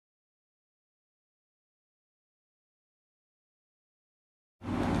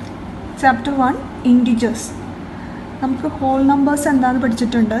Chapter 1 Integers. നമുക്ക് whole numbers എന്താണെന്ന്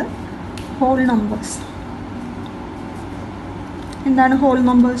പഠിച്ചിട്ടുണ്ട്. ഹോൾ നമ്പേഴ്സ് എന്താണ്? ഹോൾ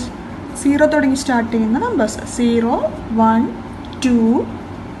നമ്പേഴ്സ് 0 തുടങ്ങി സ്റ്റാർട്ട് ചെയ്യുന്ന നമ്പേഴ്സ് 0, 1, 2,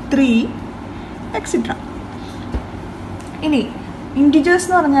 3 എക്സെട്ര. ഇനി ഇൻറ്റിജേഴ്സ്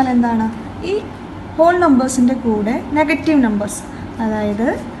എന്ന് പറഞ്ഞാൽ എന്താണ്? ഈ ഹോൾ നമ്പേഴ്സിൻ്റെ കൂടെ നെഗറ്റീവ് നമ്പേഴ്സ്, അതായത്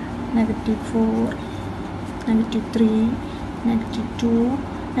 -4, -3, -2,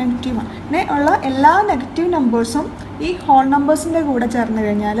 -1 ഇങ്ങനെ ഉള്ള എല്ലാ നെഗറ്റീവ് നമ്പേഴ്സും ഈ ഹോൾ നമ്പേഴ്സിൻ്റെ കൂടെ ചേർന്ന്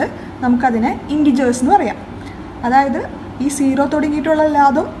കഴിഞ്ഞാൽ നമുക്കതിനെ ഇൻറ്റിജേഴ്സ് എന്ന് പറയാം. അതായത് ഈ 0 തുടങ്ങിയിട്ടുള്ള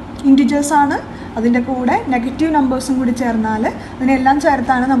എല്ലാതും ഇൻറ്റിജേഴ്സാണ്. അതിൻ്റെ കൂടെ നെഗറ്റീവ് നമ്പേഴ്സും കൂടി ചേർന്നാൽ അതിനെല്ലാം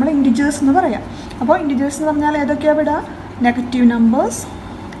ചേർത്താണ് നമ്മൾ ഇൻറ്റിജേഴ്സ് എന്ന് പറയാം. അപ്പോൾ ഇൻറ്റിജേഴ്സ് എന്ന് പറഞ്ഞാൽ ഏതൊക്കെയാണ് വിടുക? നെഗറ്റീവ് നമ്പേഴ്സ്,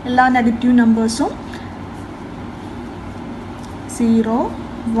 എല്ലാ നെഗറ്റീവ് നമ്പേഴ്സും 0,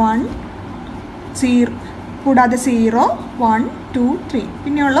 1, 0 കൂടാതെ 0, 1, 2, 3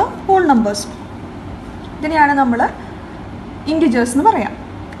 പിന്നെയുള്ള ഹോൾ നമ്പേഴ്സും. ഇതിനെയാണ് നമ്മൾ ഇൻറ്റിജേഴ്സ് എന്ന് പറയാം.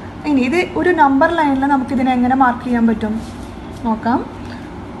 ഇനി ഇത് ഒരു നമ്പർ ലൈനിൽ നമുക്കിതിനെ എങ്ങനെ മാർക്ക് ചെയ്യാൻ പറ്റും നോക്കാം.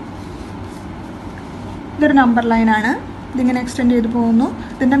 ഇതൊരു നമ്പർ ലൈനാണ്. ഇതിങ്ങനെ എക്സ്റ്റെൻഡ് ചെയ്ത് പോകുന്നു.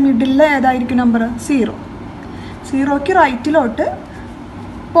 ഇതിൻ്റെ മിഡിൽ ഏതായിരിക്കും നമ്പർ? 0. 0ക്ക് റൈറ്റിലോട്ട്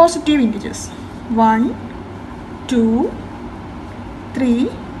positive integers 1, 2, 3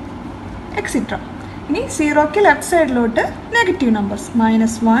 etcetera. ഇനി 0ക്ക് ലെഫ്റ്റ് സൈഡിലോട്ട് നെഗറ്റീവ് നമ്പേഴ്സ്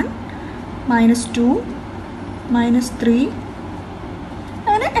 -1, -2, -3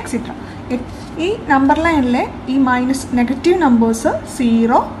 അങ്ങനെ എക്സെട്ര. ഈ നമ്പർ ലൈനിലെ ഈ നെഗറ്റീവ് നമ്പേഴ്സ്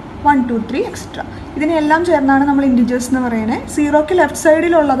 0, 1, 2, 3 എക്സെട്ര ഇതിനെല്ലാം ചേർന്നാണ് നമ്മൾ ഇൻറ്റിജേഴ്സ് എന്ന് പറയുന്നത്. 0ക്ക് left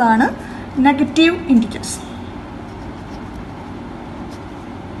സൈഡിലുള്ളതാണ് negative integers.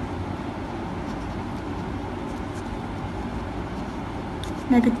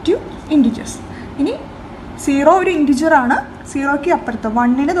 Negative integers. ഇനി 0 ഒരു ഇൻറ്റിജറാണ്. 0ക്ക് അപ്പുറത്ത്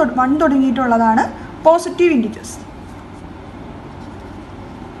 1 തുടങ്ങിയിട്ടുള്ളതാണ് പോസിറ്റീവ് ഇൻറ്റിജേഴ്സ്.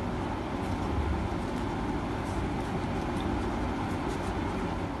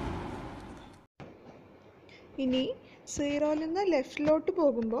 ഇനി 0ൽ നിന്ന് ലെഫ്റ്റിലോട്ട്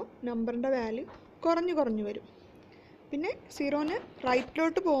പോകുമ്പോൾ നമ്പറിൻ്റെ വാല്യൂ കുറഞ്ഞു വരും. പിന്നെ 0ന്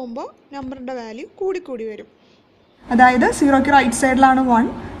റൈറ്റിലോട്ട് പോകുമ്പോൾ നമ്പറിൻ്റെ വാല്യൂ കൂടിക്കൂടി വരും. അതായത് 0ക്ക് റൈറ്റ് സൈഡിലാണ് 1,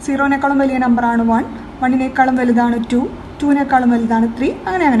 0നേക്കാളും വലിയ നമ്പറാണ് 1, 1നേക്കാളും വലുതാണ് 2, 2നേക്കാളും വലുതാണ് 3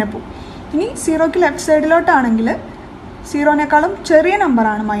 അങ്ങനെ പോകും. ഇനി 0ക്ക് ലെഫ്റ്റ് സൈഡിലോട്ടാണെങ്കിൽ 0നേക്കാളും ചെറിയ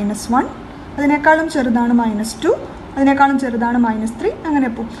നമ്പറാണ് -1, അതിനേക്കാളും ചെറുതാണ് -2, അതിനേക്കാളും ചെറുതാണ് -3 അങ്ങനെ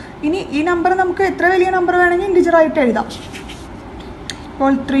പോകും. ഇനി ഈ നമ്പർ നമുക്ക് എത്ര വലിയ നമ്പർ വേണമെങ്കിൽ ഇൻറ്റിജറായിട്ട് എഴുതാം.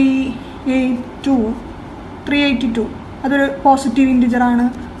 ഇപ്പോൾ 382 അതൊരു പോസിറ്റീവ് ഇൻറ്റിജറാണ്.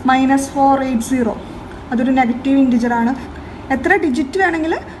 -480 അതൊരു നെഗറ്റീവ് ഇൻറ്റിജറാണ്. എത്ര ഡിജിറ്റ്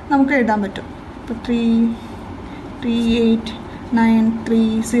വേണമെങ്കിൽ നമുക്ക് എഴുതാൻ പറ്റും. ഇപ്പോൾ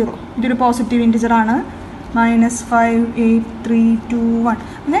 338,930 ഇതൊരു പോസിറ്റീവ് ഇൻറ്റിജറാണ്. -58321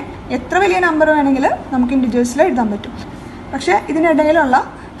 അങ്ങനെ എത്ര വലിയ നമ്പർ വേണമെങ്കിൽ നമുക്ക് ഇൻറ്റിജേഴ്സിൽ എഴുതാൻ പറ്റും. പക്ഷേ ഇതിനിടയിലുള്ള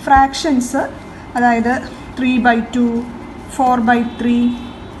ഫ്രാക്ഷൻസ്, അതായത് 3/2, 4/3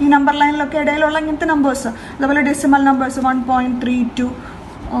 ഈ നമ്പർ ലൈനിലൊക്കെ ഇടയിലുള്ള ഇങ്ങനത്തെ നമ്പേഴ്സ്, അതുപോലെ ഡെസിമൽ നമ്പേഴ്സ് 1.32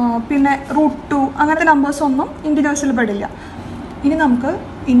 പിന്നെ √2 അങ്ങനത്തെ നമ്പേഴ്സൊന്നും ഇൻറ്റിജേഴ്സിൽ പെടില്ല. ഇനി നമുക്ക്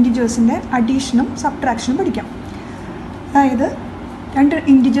ഇൻറ്റിജേഴ്സിൻ്റെ അഡീഷനും സബ്ട്രാക്ഷനും പഠിക്കാം. അതായത് 2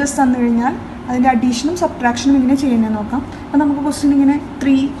 ഇൻറ്റിജേഴ്സ് തന്നു കഴിഞ്ഞാൽ അതിൻ്റെ അഡീഷനും സബ്ട്രാക്ഷനും ഇങ്ങനെ ചെയ്യുന്നത് നോക്കാം. അപ്പോൾ നമുക്ക് ക്വസ്റ്റ്യൻ ഇങ്ങനെ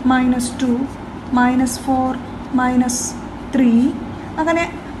 3 -2 -4 -3 അങ്ങനെ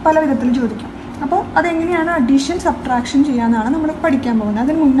പല വിധത്തിൽ ചോദിക്കാം. അപ്പോൾ അതെങ്ങനെയാണ് അഡീഷൻ സബ്ട്രാക്ഷൻ ചെയ്യാമെന്നാണ് നമ്മൾ പഠിക്കാൻ പോകുന്നത്.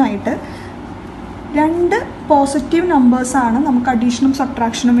 അതിന് മുന്നായിട്ട് 2 പോസിറ്റീവ് നമ്പേഴ്സാണ് നമുക്ക് അഡീഷനും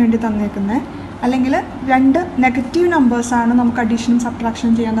സബ്ട്രാക്ഷനും വേണ്ടി തന്നേക്കുന്നത്, അല്ലെങ്കിൽ 2 നെഗറ്റീവ് നമ്പേഴ്സാണ് നമുക്ക് അഡീഷനും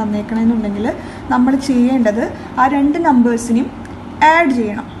സബ്ട്രാക്ഷനും ചെയ്യാൻ തന്നേക്കണമെന്നുണ്ടെങ്കിൽ നമ്മൾ ചെയ്യേണ്ടത് ആ 2 നമ്പേഴ്സിനെയും ആഡ്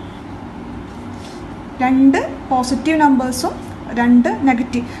ചെയ്യണം. 2 പോസിറ്റീവ് നമ്പേഴ്സും 2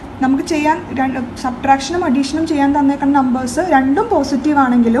 നെഗറ്റീവ് നമുക്ക് ചെയ്യാൻ സബ്ട്രാക്ഷനും അഡീഷനും ചെയ്യാൻ തന്നേക്കുന്ന നമ്പേഴ്സ് 2ഉം പോസിറ്റീവ്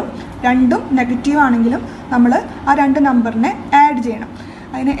ആണെങ്കിലും 2ഉം നെഗറ്റീവ് ആണെങ്കിലും നമ്മൾ ആ 2 നമ്പറിനെ ആഡ് ചെയ്യണം.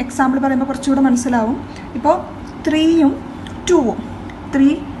 അതിന് എക്സാമ്പിൾ പറയുമ്പോൾ കുറച്ചുകൂടെ മനസ്സിലാവും. ഇപ്പോൾ 3ഉം 2ഉം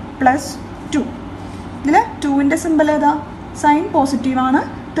 3 + 2 ഇതിൽ 2ൻ്റെ സിമ്പൽ ഏതാ? സൈൻ പോസിറ്റീവാണ്.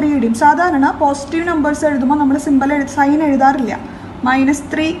 3യുടെയും സാധാരണ പോസിറ്റീവ് നമ്പേഴ്സ് എഴുതുമ്പോൾ നമ്മൾ സൈൻ എഴുതാറില്ല.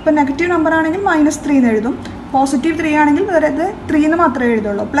 -3 ഇപ്പോൾ നെഗറ്റീവ് നമ്പർ ആണെങ്കിൽ -3 എന്ന് എഴുതും. പോസിറ്റീവ് 3 ആണെങ്കിൽ അതായത് 3 എന്ന് മാത്രമേ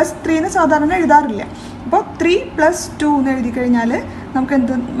എഴുതുള്ളൂ. +3 എന്ന് സാധാരണ എഴുതാറില്ല. അപ്പോൾ 3 + 2 എന്ന് എഴുതി കഴിഞ്ഞാൽ നമുക്ക്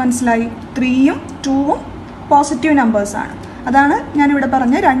എന്ത് മനസ്സിലായി? 3യും 2ഉം പോസിറ്റീവ് നമ്പേഴ്സാണ്. അതാണ് ഞാനിവിടെ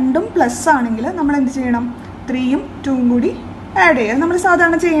പറഞ്ഞ 2ഉം പ്ലസ് ആണെങ്കിൽ നമ്മൾ എന്ത് ചെയ്യണം? 3യും 2ഉം കൂടി ആഡ് ചെയ്യുക. നമ്മൾ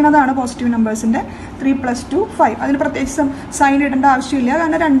സാധാരണ ചെയ്യുന്നതാണ് പോസിറ്റീവ് നമ്പേഴ്സിൻ്റെ. 3 + 2 5. അതിന് പ്രത്യേകിച്ച് സൈൻ ഇടേണ്ട ആവശ്യമില്ല,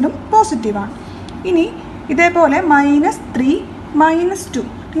 കാരണം 2ഉം പോസിറ്റീവാണ്. ഇനി ഇതേപോലെ -3 -2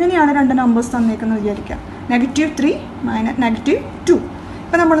 ഇങ്ങനെയാണ് രണ്ട് നമ്പേഴ്സ് തന്നേക്കുന്നത് വിചാരിക്കാം. -3 -2.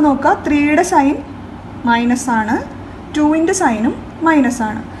 ഇപ്പം നമ്മൾ നോക്കുക, 3യുടെ സൈൻ മൈനസ് ആണ്, 2ൻ്റെ സൈനും മൈനസ്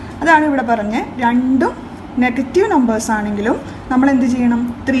ആണ്. അതാണ് ഇവിടെ പറഞ്ഞ് രണ്ടും നെഗറ്റീവ് നമ്പേഴ്സ് ആണെങ്കിലും നമ്മൾ എന്ത് ചെയ്യണം?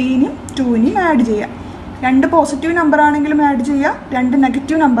 3നും 2നും ആഡ് ചെയ്യുക. രണ്ട് പോസിറ്റീവ് നമ്പർ ആണെങ്കിലും ആഡ് ചെയ്യുക, രണ്ട്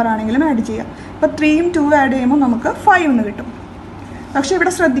നെഗറ്റീവ് നമ്പർ ആണെങ്കിലും ആഡ് ചെയ്യുക. അപ്പോൾ 3യും 2 ആഡ് ചെയ്യുമ്പോൾ നമുക്ക് 5 എന്ന് കിട്ടും. പക്ഷേ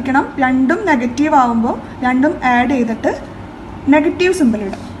ഇവിടെ ശ്രദ്ധിക്കണം, രണ്ടും നെഗറ്റീവ് ആകുമ്പോൾ രണ്ടും ആഡ് ചെയ്തിട്ട് നെഗറ്റീവ് സിമ്പിൾ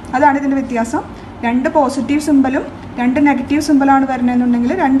ഇടും. അതാണ് ഇതിൻ്റെ വ്യത്യാസം. രണ്ട് പോസിറ്റീവ് സിമ്പിളും രണ്ട് നെഗറ്റീവ് സിമ്പിളാണ്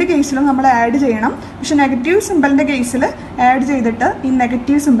വരുന്നതെന്നുണ്ടെങ്കിൽ രണ്ട് കേസിലും നമ്മൾ ആഡ് ചെയ്യണം. പക്ഷെ നെഗറ്റീവ് സിമ്പിളിൻ്റെ കേസിൽ ആഡ് ചെയ്തിട്ട് ഈ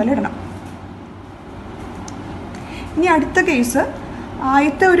നെഗറ്റീവ് സിമ്പിൾ ഇടണം. ഇനി അടുത്ത കേസ്,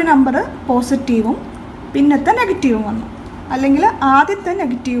 ആദ്യത്തെ ഒരു നമ്പർ പോസിറ്റീവും പിന്നത്തെ നെഗറ്റീവും വന്നു, അല്ലെങ്കിൽ ആദ്യത്തെ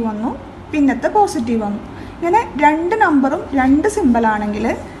നെഗറ്റീവ് വന്നു പിന്നത്തെ പോസിറ്റീവ് വന്നു. ഇങ്ങനെ രണ്ട് നമ്പറും രണ്ട് സിമ്പിളാണെങ്കിൽ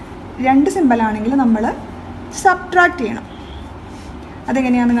നമ്മൾ സബ്ട്രാക്ട് ചെയ്യണം.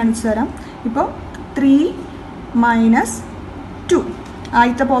 അതെങ്ങനെയാണെന്ന് കാണിച്ചു തരാം. ഇപ്പോൾ 3 - 2,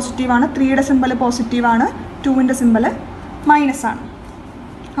 ആദ്യത്തെ പോസിറ്റീവാണ്, 3യുടെ സിമ്പിൾ പോസിറ്റീവാണ്, 2ൻ്റെ സിമ്പിൾ മൈനസ് ആണ്.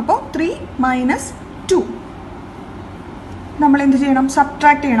 അപ്പോൾ 3 - 2 നമ്മൾ എന്ത് ചെയ്യണം?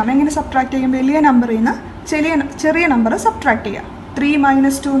 സബ്ട്രാക്ട് ചെയ്യണം. എങ്ങനെ സബ്ട്രാക്ട് ചെയ്യും? വലിയ നമ്പറിൽ നിന്ന് ചെറിയ നമ്പർ സബ്ട്രാക്ട് ചെയ്യുക. 3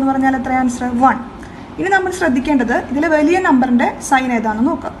 - 2 എന്ന് പറഞ്ഞാൽ എത്ര ആൻസർ? 1. ഇനി നമ്മൾ ശ്രദ്ധിക്കേണ്ടത് ഇതിൽ വലിയ നമ്പറിൻ്റെ സൈൻ ഏതാണെന്ന്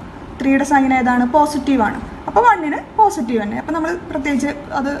നോക്കാം. 3യുടെ സൈൻ ഏതാണ്? പോസിറ്റീവാണ്. അപ്പോൾ 1ന് പോസിറ്റീവ് തന്നെ. അപ്പോൾ നമ്മൾ പ്രത്യേകിച്ച്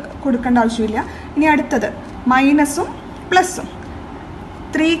അത് കൊടുക്കേണ്ട ആവശ്യമില്ല. ഇനി അടുത്തത് മൈനസും പ്ലസും.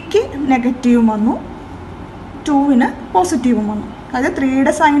 3ക്ക് നെഗറ്റീവും വന്നു, 2ന് പോസിറ്റീവും വന്നു. അതായത്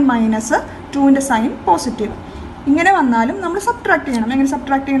 3യുടെ സൈൻ മൈനസ്, 2ൻ്റെ സൈൻ പോസിറ്റീവ്. ഇങ്ങനെ വന്നാലും നമ്മൾ സബ്ട്രാക്ട് ചെയ്യണം. എങ്ങനെ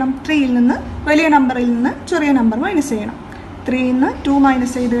സബ്ട്രാക്ട് ചെയ്യണം? 3യിൽ നിന്ന് വലിയ നമ്പറിൽ നിന്ന് ചെറിയ നമ്പർ മൈനസ് ചെയ്യണം. 3യിൽ നിന്ന് 2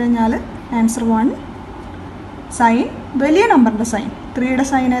 മൈനസ് ചെയ്ത് കഴിഞ്ഞാൽ ആൻസർ 1. സൈൻ വലിയ നമ്പറിൻ്റെ സൈൻ, 3യുടെ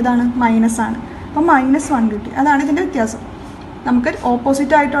സൈൻ ഏതാണ്? മൈനസ് ആണ്. അപ്പോൾ -1 കിട്ടി. അതാണ് ഇതിൻ്റെ വ്യത്യാസം. നമുക്ക്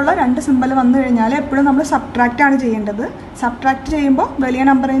ഓപ്പോസിറ്റ് ആയിട്ടുള്ള രണ്ട് സിമ്പിൾ വന്നു കഴിഞ്ഞാൽ എപ്പോഴും നമ്മൾ സബ്ട്രാക്റ്റ് ആണ് ചെയ്യേണ്ടത്. സബ്ട്രാക്റ്റ് ചെയ്യുമ്പോൾ വലിയ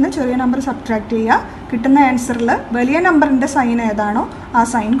നമ്പറിൽ നിന്ന് ചെറിയ നമ്പർ സബ്ട്രാക്റ്റ് ചെയ്യുക. കിട്ടുന്ന ആൻസറിൽ വലിയ നമ്പറിൻ്റെ സൈൻ ഏതാണോ ആ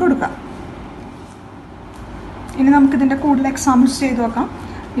സൈൻ കൊടുക്കുക. ഇനി നമുക്കിതിൻ്റെ കൂടുതൽ എക്സാമ്പിൾസ് ചെയ്ത് നോക്കാം.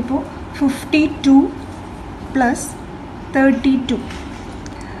 ഇപ്പോൾ 52 + 32,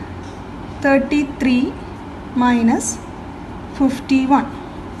 33 - 51,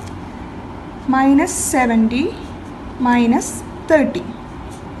 -70 - 30,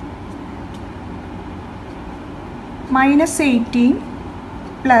 -18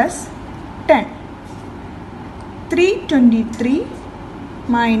 + 10, 323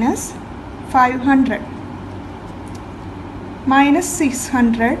 - 500,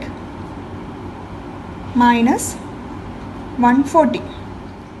 -600 - 140.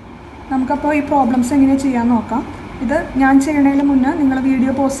 നമുക്കപ്പോൾ ഈ പ്രോബ്ലംസ് എങ്ങനെ ചെയ്യാമെന്ന് നോക്കാം. ഇത് ഞാൻ ചെയ്യണതിന് മുന്നേ നിങ്ങൾ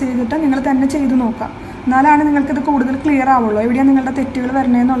വീഡിയോ പോസ് ചെയ്തിട്ട് നിങ്ങൾ തന്നെ ചെയ്ത് നോക്കാം. എന്നാലാണ് നിങ്ങൾക്കിത് കൂടുതൽ ക്ലിയർ ആവുള്ളൂ, എവിടെയാണ് നിങ്ങളുടെ തെറ്റുകൾ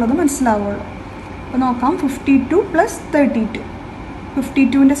വരണേന്നുള്ളത് മനസ്സിലാവുള്ളൂ. അപ്പോൾ നോക്കാം. 52 + 32.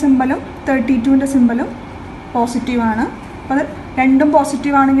 52ൻ്റെ സിമ്പലും 32ൻ്റെ സിമ്പലും പോസിറ്റീവാണ്. അപ്പോൾ അത് രണ്ടും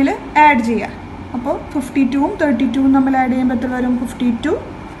പോസിറ്റീവ് ആണെങ്കിൽ ആഡ് ചെയ്യുക. അപ്പോൾ 52ഉം 32ഉം നമ്മൾ ആഡ് ചെയ്യുമ്പോൾ എത്ര വരും? 52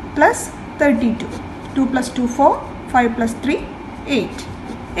 + 32. 2 + 2 4, 5 + 3 8,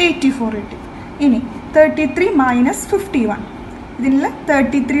 84 കിട്ടി. ഇനി 33 - 51. ഇതിൽ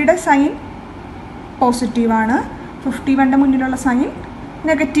 33യുടെ സൈൻ പോസിറ്റീവാണ്, 51ൻ്റെ മുന്നിലുള്ള സൈൻ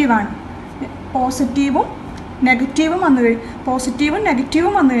നെഗറ്റീവാണ്. പോസിറ്റീവും നെഗറ്റീവും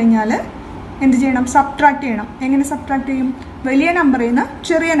വന്നു കഴിഞ്ഞാൽ എന്ത് ചെയ്യണം? സബ്ട്രാക്ട് ചെയ്യണം. എങ്ങനെ സബ്ട്രാക്ട് ചെയ്യും? വലിയ നമ്പറിൽ നിന്ന്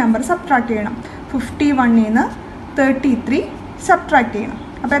ചെറിയ നമ്പർ സബ്ട്രാക്ട് ചെയ്യണം. 51ൽ നിന്ന് 33 സബ്ട്രാക്ട് ചെയ്യണം.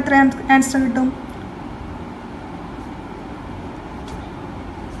 അപ്പോൾ എത്ര ആൻസർ കിട്ടും?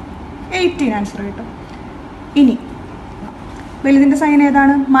 18 ആൻസർ കിട്ടും. ഇനി വലുതിൻ്റെ സൈൻ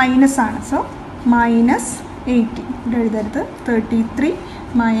ഏതാണ്? മൈനസ് ആണ്. സോ -18. ഇവിടെ എഴുതരുത്. 33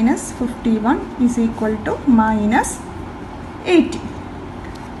 - 51 = -18.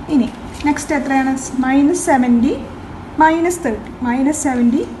 ഇനി നെക്സ്റ്റ് എത്രയാണ്? -70 - 30.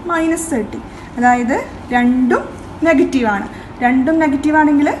 -70 - 30. അതായത് രണ്ടും നെഗറ്റീവാണ്. രണ്ടും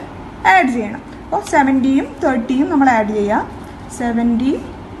നെഗറ്റീവാണെങ്കിൽ ആഡ് ചെയ്യണം. അപ്പോൾ 70യും 30യും നമ്മൾ ആഡ് ചെയ്യുക. 70യും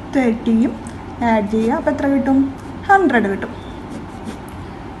 30യും ആഡ് ചെയ്യുക. അപ്പോൾ എത്ര കിട്ടും? 100 കിട്ടും.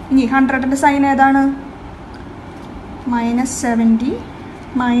 ഇനി 100ൻ്റെ സൈൻ ഏതാണ്? -70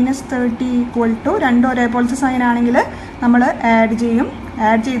 - 30 = രണ്ടും ഒരേപോലത്തെ സൈൻ ആണെങ്കിൽ നമ്മൾ ആഡ് ചെയ്യും.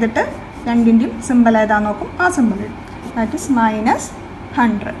 ആഡ് ചെയ്തിട്ട് രണ്ടിൻ്റെയും സിമ്പിൾ ഏതാന്ന് നോക്കും. ആ സിമ്പിൾ ഇടും. That is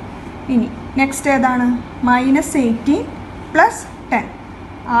 -100. ഇനി നെക്സ്റ്റ് ഏതാണ്? -18 + 10.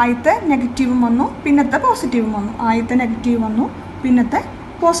 ആദ്യത്തെ നെഗറ്റീവും വന്നു, പിന്നത്തെ പോസിറ്റീവും വന്നു. ആദ്യത്തെ നെഗറ്റീവ് വന്നു, പിന്നത്തെ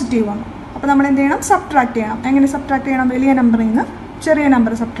പോസിറ്റീവ് വന്നു. അപ്പോൾ നമ്മൾ എന്ത് ചെയ്യണം? സബ്ട്രാക്ട് ചെയ്യണം. എങ്ങനെ സബ്ട്രാക്ട് ചെയ്യണം? വലിയ നമ്പറിൽ നിന്ന് ചെറിയ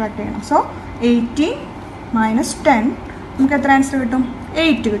നമ്പർ സബ്ട്രാക്ട് ചെയ്യണം. സോ 18 - 10 നമുക്ക് എത്ര ആൻസർ കിട്ടും?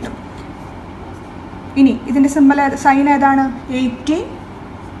 8 കിട്ടും. ഇനി ഇതിൻ്റെ സിമ്പിൾ സൈൻ ഏതാണ്? 18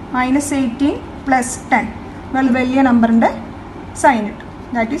 മൈനസ് 18 പ്ലസ് 10. വലിയ നമ്പറിൻ്റെ സൈൻ കിട്ടും.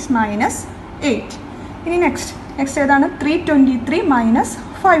 That is -8. ഇനി നെക്സ്റ്റ് ഏതാണ്? 323 മൈനസ്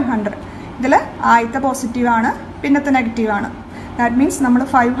 500. ഇതിൽ ആദ്യത്തെ പോസിറ്റീവാണ്, പിന്നത്തെ നെഗറ്റീവാണ്. ദാറ്റ് മീൻസ് നമ്മൾ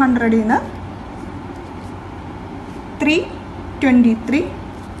 500ൽ നിന്ന് 323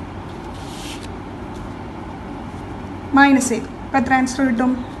 മൈനസ് ചെയ്തു. അപ്പോൾ എത്ര ആൻസർ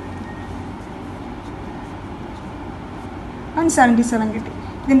കിട്ടും? 177 കിട്ടി.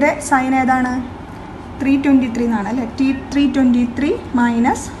 ഇതിൻ്റെ സൈൻ ഏതാണ്? 323 എന്നാണ് അല്ലേ? 323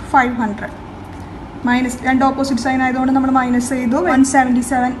 മൈനസ് 500 മൈനസ് 2 ഓപ്പോസിറ്റ് സൈൻ ആയതുകൊണ്ട് നമ്മൾ മൈനസ് ചെയ്തു.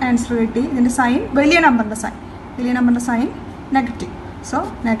 177 ആൻസർ കിട്ടി. ഇതിൻ്റെ സൈൻ വലിയ നമ്പറിൻ്റെ sign negative. So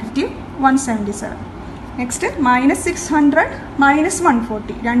 -177. Next -600 minus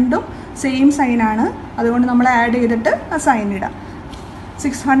 140. രണ്ടും സെയിം സൈനാണ്, അതുകൊണ്ട് നമ്മൾ ആഡ് ചെയ്തിട്ട് ആ സൈൻ ഇടാം.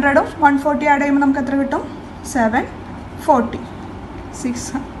 600ഉം 140 ആഡ് ചെയ്യുമ്പോൾ നമുക്ക് എത്ര കിട്ടും? 740.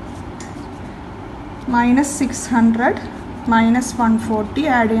 -600 മൈനസ് 140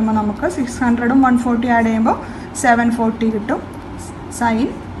 ആഡ് ചെയ്യുമ്പോൾ നമുക്ക് 600ഉം 140 ആഡ് ചെയ്യുമ്പോൾ 740 കിട്ടും. Sign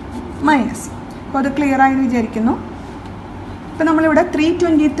minus. അപ്പോൾ അത് ക്ലിയർ ആയെന്ന് വിചാരിക്കുന്നു. ഇപ്പോൾ നമ്മളിവിടെ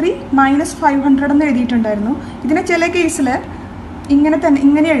 323 മൈനസ് 500 എന്ന് എഴുതിയിട്ടുണ്ടായിരുന്നു. ഇതിനെ ചില കേസിൽ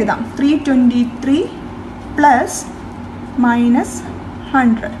ഇങ്ങനെ എഴുതാം. 323 പ്ലസ്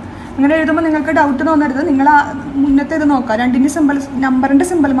 -100. അങ്ങനെ എഴുതുമ്പോൾ നിങ്ങൾക്ക് ഡൗട്ട് തോന്നരുത്. നിങ്ങൾ മുന്നത്തെ ഇത് നോക്കുക, രണ്ടിൻ്റെ സിമ്പിൾ, നമ്പറിൻ്റെ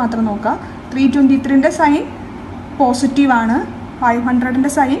സിമ്പിൾ മാത്രം നോക്കുക. 323ൻ്റെ സൈൻ പോസിറ്റീവാണ്,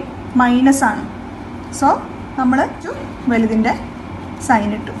 500ൻ്റെ സൈൻ മൈനസ് ആണ്. സോ നമ്മൾ വലുതിൻ്റെ സൈൻ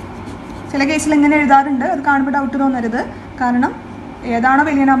ഇട്ടു. ചില കേസിൽ ഇങ്ങനെ എഴുതാറുണ്ട്, അത് കാണുമ്പോൾ ഡൗട്ട് തോന്നരുത്. കാരണം ഏതാണോ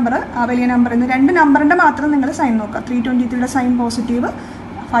വലിയ നമ്പർ, ആ വലിയ നമ്പറിൽ നിന്ന് 2 നമ്പറിൻ്റെ മാത്രം നിങ്ങൾ സൈൻ നോക്കുക. 323യുടെ സൈൻ പോസിറ്റീവ്,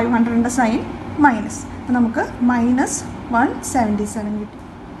 500ൻ്റെ സൈൻ മൈനസ്. അപ്പോൾ നമുക്ക് -177 കിട്ടി.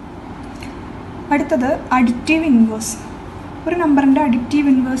 അടുത്തത് അഡിറ്റീവ് ഇൻവേഴ്സ്. ഒരു നമ്പറിൻ്റെ അഡിറ്റീവ്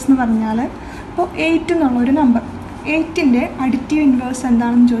ഇൻവേഴ്സ് എന്ന് പറഞ്ഞാൽ, ഇപ്പോൾ 8 എന്നുള്ള ഒരു നമ്പർ, 8ൻ്റെ അഡിറ്റീവ് ഇൻവേഴ്സ്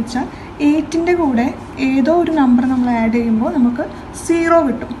എന്താണെന്ന് ചോദിച്ചാൽ 8ൻ്റെ കൂടെ ഏതോ ഒരു നമ്പർ നമ്മൾ ആഡ് ചെയ്യുമ്പോൾ നമുക്ക് 0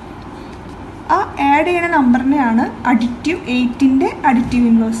 കിട്ടും. ആ ആഡ് ചെയ്യുന്ന നമ്പറിനെയാണ് 8ൻ്റെ അഡിറ്റീവ്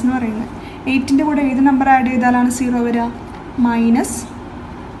ഇൻവേഴ്സ് എന്ന് പറയുന്നത്. 8ൻ്റെ കൂടെ ഏത് നമ്പർ ആഡ് ചെയ്താലാണ് 0 വരിക?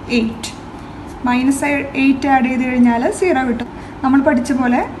 -8. -8 ആഡ് ചെയ്ത് കഴിഞ്ഞാൽ 0 കിട്ടും. നമ്മൾ പഠിച്ച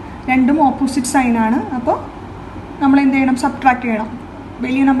പോലെ രണ്ടും ഓപ്പോസിറ്റ് സൈനാണ്. അപ്പോൾ നമ്മൾ എന്ത് ചെയ്യണം? സബ്ട്രാക്ട് ചെയ്യണം.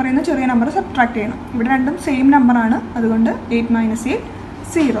 വലിയ നമ്പറിൽ നിന്ന് ചെറിയ നമ്പർ സബ്ട്രാക്ട് ചെയ്യണം. ഇവിടെ രണ്ടും സെയിം നമ്പറാണ്, അതുകൊണ്ട് 8 - 8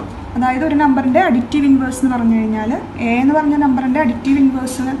 0. അതായത് ഒരു നമ്പറിൻ്റെ അഡിറ്റീവ് ഇൻവേഴ്സ് എന്ന് പറഞ്ഞു കഴിഞ്ഞാൽ, എ എന്ന് പറഞ്ഞ നമ്പറിൻ്റെ അഡിറ്റീവ്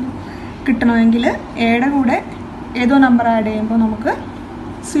ഇൻവേഴ്സ് കിട്ടണമെങ്കിൽ എയുടെ കൂടെ ഏതോ നമ്പർ ആഡ് ചെയ്യുമ്പോൾ നമുക്ക്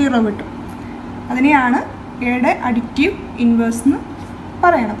 0 കിട്ടും. അതിനെയാണ് എയുടെ അഡിറ്റീവ് ഇൻവേഴ്സ് എന്ന്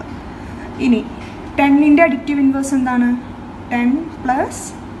പറയണത്. ഇനി 10ൻ്റെ അഡിറ്റീവ് ഇൻവേഴ്സ് എന്താണ്? 10 പ്ലസ്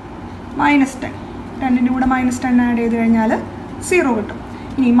 -10. 10ൻ്റെ കൂടെ -10 ആഡ് ചെയ്ത് കഴിഞ്ഞാൽ 0 കിട്ടും.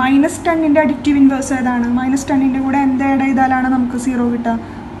 ഇനി -10ൻ്റെ അഡിറ്റീവ് ഇൻവേഴ്സ് ഏതാണ്? -10ൻ്റെ കൂടെ എന്ത് ആഡ് ചെയ്താലാണ് നമുക്ക് 0 കിട്ടുക?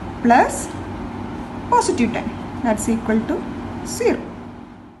 പ്ലസ് +10. That's equal to 0.